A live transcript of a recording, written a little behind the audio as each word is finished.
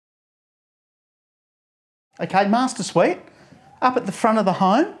Okay, master suite, up at the front of the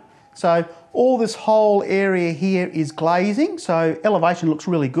home. So all this whole area here is glazing, so elevation looks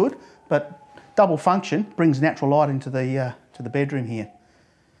really good, but double function brings natural light into the bedroom here.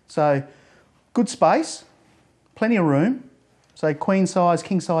 So good space, plenty of room. So queen size,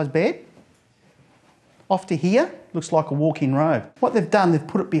 king size bed. Off to here, looks like a walk-in robe. What they've done, they've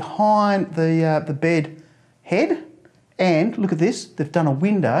put it behind the bed head, and look at this, they've done a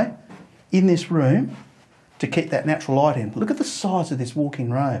window in this room to keep that natural light in. Look at the size of this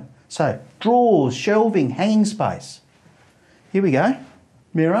walk-in robe. So drawers, shelving, hanging space. Here we go,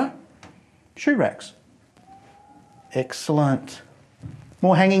 mirror, shoe racks. Excellent.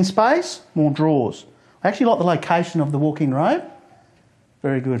 More hanging space, more drawers. I actually like the location of the walk-in robe.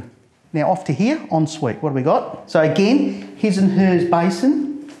 Very good. Now off to here, ensuite. What have we got? So again, his and hers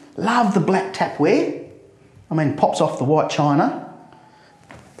basin. Love the black tapware. I mean, pops off the white china.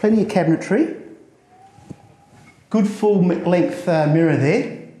 Plenty of cabinetry. Good full length mirror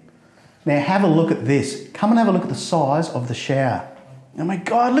there. Now have a look at this. Come and have a look at the size of the shower. Oh my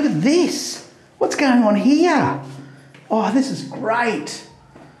God, look at this. What's going on here? Oh, this is great.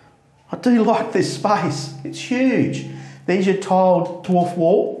 I do like this space. It's huge. There's your tiled dwarf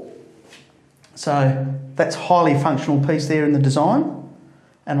wall. So that's a highly functional piece there in the design.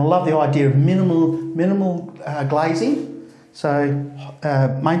 And I love the idea of minimal glazing. So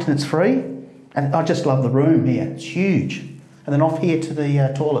maintenance free. And I just love the room here. It's huge. And then off here to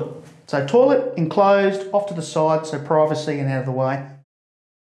the toilet. So toilet enclosed, off to the side, so privacy and out of the way.